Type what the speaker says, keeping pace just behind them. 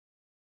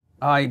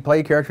He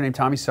played a character named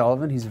Tommy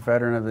Sullivan. He's a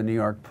veteran of the New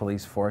York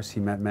police force. He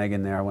met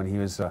Megan there when he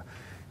was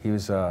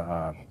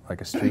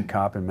like a street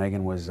cop, and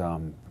Megan was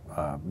a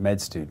med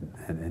student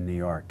in New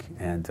York.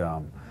 And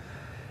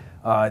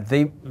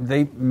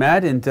they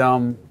met and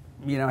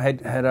you know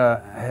had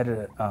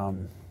a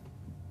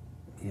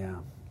yeah.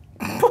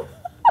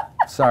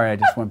 Sorry, I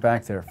just went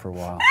back there for a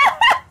while.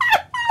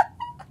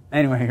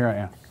 Anyway, here I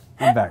am.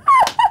 I'm back.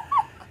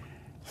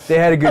 They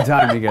had a good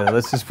time together.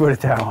 Let's just put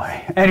it that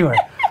way.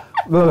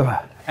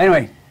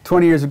 Anyway,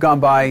 20 years have gone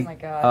by. Oh my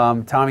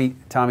God. Tommy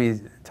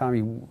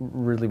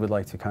really would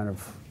like to kind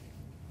of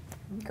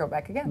go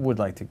back again. Would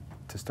like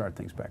to start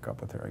things back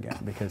up with her again,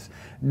 because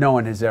no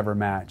one has ever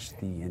matched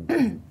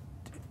the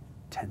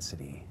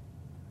intensity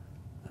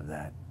of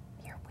that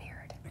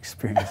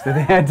experience that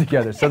they had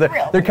together. So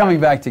they're coming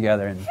back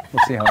together, and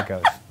we'll see how it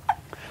goes.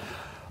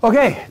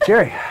 Okay,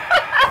 Jeri.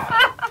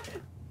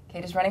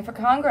 Kate is running for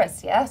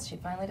Congress. Yes, she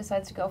finally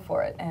decides to go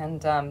for it.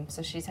 And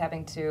so she's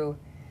having to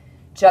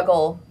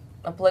juggle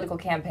a political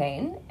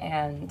campaign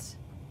and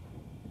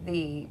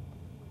the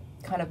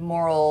kind of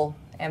moral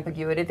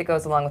ambiguity that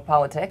goes along with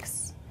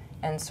politics,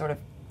 and sort of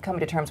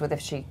coming to terms with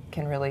if she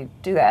can really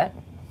do that,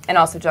 and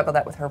also juggle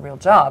that with her real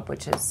job,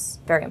 which is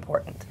very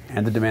important.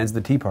 And the demands of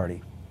the Tea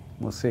Party.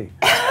 We'll see.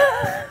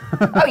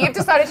 Oh, you've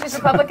decided she's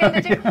Republican,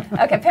 did you?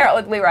 Okay,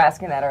 apparently we were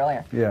asking that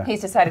earlier. Yeah. He's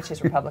decided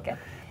she's Republican.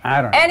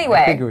 I don't know. Anyway.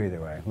 I could go either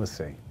way. We'll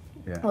see.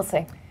 Yeah. We'll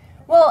see.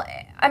 Well,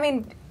 I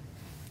mean,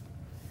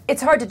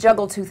 it's hard to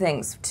juggle two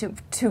things,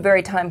 two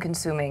very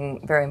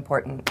time-consuming, very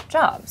important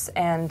jobs.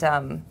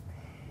 And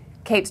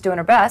Kate's doing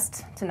her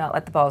best to not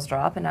let the balls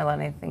drop and not let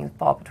anything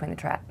fall between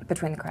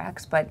the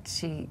cracks, but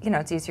she, you know,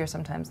 it's easier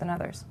sometimes than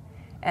others.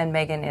 And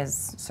Megan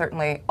is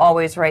certainly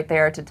always right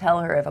there to tell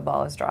her if a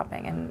ball is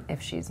dropping and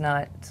if she's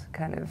not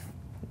kind of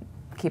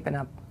keeping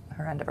up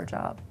her end of her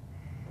job.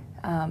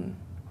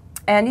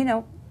 And, you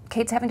know,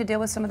 Kate's having to deal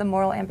with some of the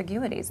moral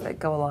ambiguities that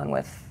go along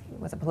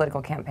with a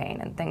political campaign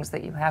and things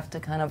that you have to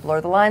kind of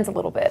blur the lines a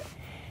little bit.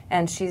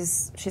 And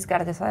she's got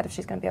to decide if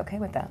she's going to be okay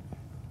with that.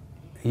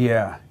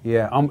 Yeah,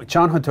 yeah.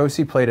 John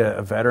Hotosi played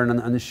a veteran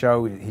on the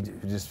show. He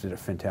just did a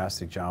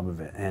fantastic job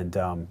of it. And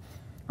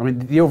I mean,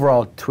 the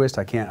overall twist,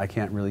 I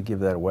can't really give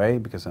that away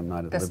because I'm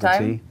not at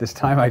liberty. This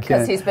time I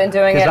can't. Because he's been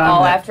doing it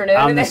all afternoon.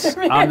 I'm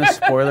the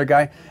spoiler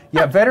guy.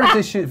 Yeah,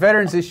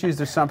 veterans issues.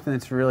 There's something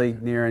that's really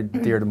near and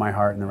dear to my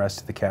heart and the rest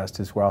of the cast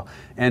as well.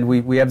 And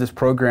we have this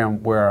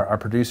program where our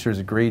producers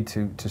agreed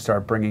to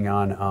start bringing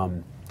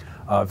on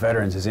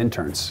veterans as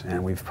interns,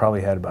 and we've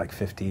probably had like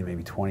 15,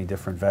 maybe 20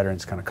 different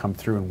veterans kind of come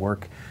through and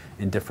work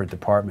in different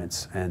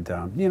departments. And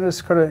you know,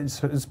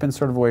 it's been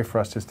sort of a way for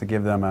us just to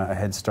give them a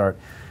head start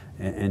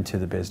into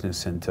the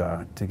business and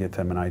to get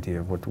them an idea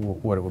of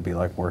what it would be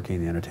like working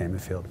in the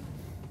entertainment field.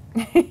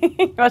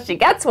 Well, she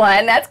gets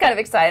one. That's kind of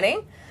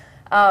exciting.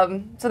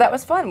 So that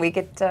was fun.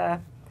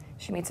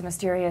 She meets a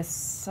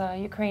mysterious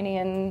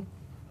Ukrainian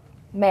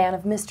man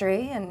of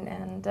mystery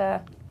and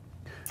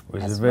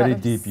with a very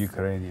deep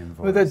Ukrainian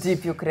voice. With a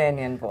deep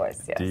Ukrainian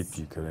voice, yes. Deep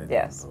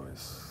Ukrainian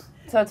voice.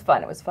 So it's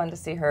fun. It was fun to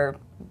see her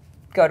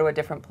go to a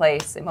different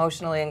place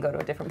emotionally and go to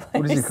a different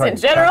place what does he call in you?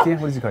 general. Katya?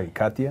 What does he call you?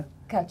 Katya?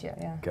 Katya,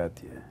 yeah.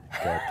 Katya.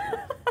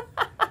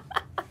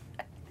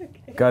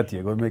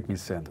 Katya, go make me a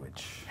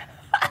sandwich.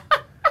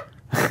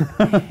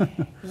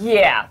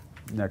 Yeah.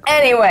 Not quite.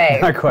 Anyway.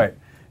 Not quite.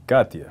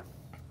 Katya.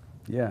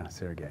 Yeah,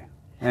 Sergey.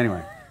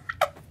 Anyway.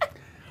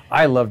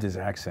 I loved his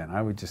accent.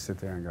 I would just sit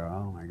there and go,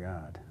 oh my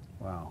God.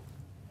 Wow.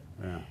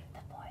 Yeah. The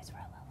boys were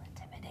a little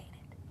intimidated.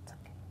 It's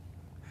okay.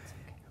 It's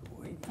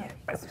okay.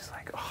 Yeah, it was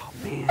like, oh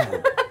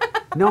man.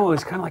 No, it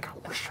was kind of like,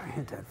 I wish I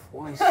had that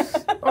voice.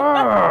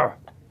 I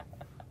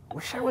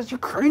wish I was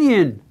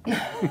Ukrainian. You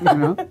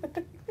know?